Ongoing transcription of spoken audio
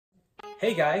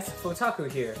Hey guys,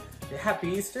 Fotaku here. Happy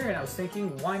Easter, and I was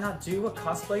thinking, why not do a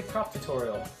cosplay prop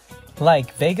tutorial?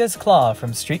 Like Vega's claw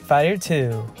from Street Fighter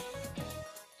 2.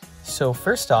 So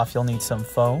first off, you'll need some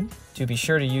foam. Do be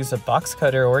sure to use a box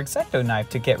cutter or X-Acto knife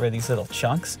to get rid of these little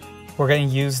chunks. We're going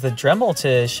to use the Dremel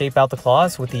to shape out the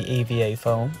claws with the AVA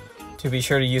foam. Do be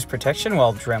sure to use protection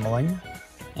while dremeling.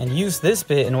 And use this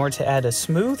bit in order to add a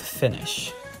smooth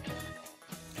finish.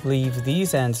 Leave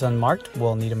these ends unmarked,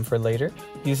 we'll need them for later.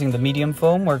 Using the medium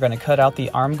foam, we're going to cut out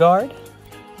the arm guard.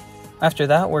 After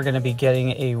that, we're going to be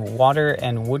getting a water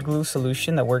and wood glue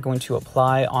solution that we're going to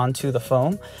apply onto the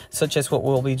foam, such as what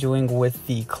we'll be doing with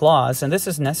the claws. And this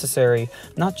is necessary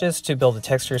not just to build a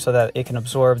texture so that it can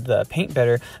absorb the paint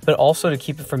better, but also to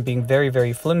keep it from being very,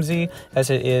 very flimsy as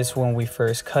it is when we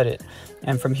first cut it.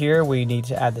 And from here, we need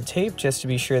to add the tape just to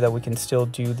be sure that we can still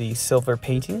do the silver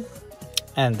painting.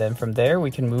 And then from there, we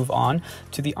can move on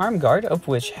to the arm guard, of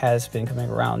which has been coming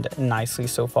around nicely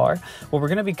so far. What we're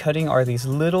going to be cutting are these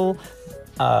little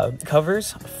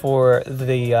covers for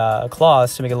the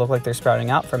claws to make it look like they're sprouting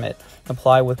out from it.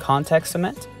 Apply with contact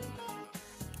cement.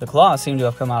 The claws seem to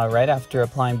have come out right after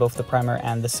applying both the primer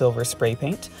and the silver spray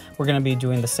paint. We're going to be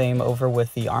doing the same over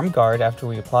with the arm guard after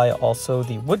we apply also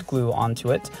the wood glue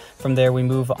onto it. From there, we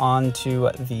move on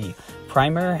to the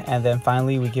primer, and then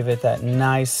finally we give it that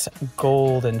nice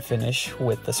golden finish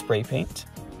with the spray paint.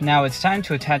 Now it's time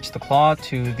to attach the claw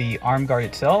to the arm guard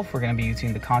itself. We're going to be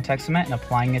using the contact cement and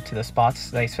applying it to the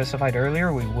spots that I specified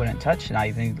earlier we wouldn't touch, not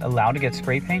even allowed to get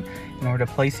spray paint, in order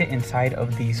to place it inside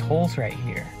of these holes right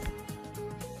here.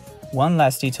 One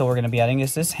last detail we're going to be adding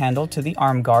is this handle to the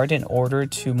arm guard in order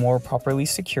to more properly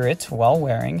secure it while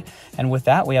wearing. And with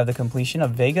that, we have the completion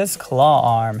of Vega's claw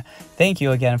arm. Thank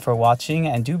you again for watching,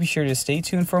 and do be sure to stay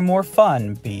tuned for more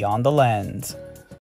fun beyond the lens.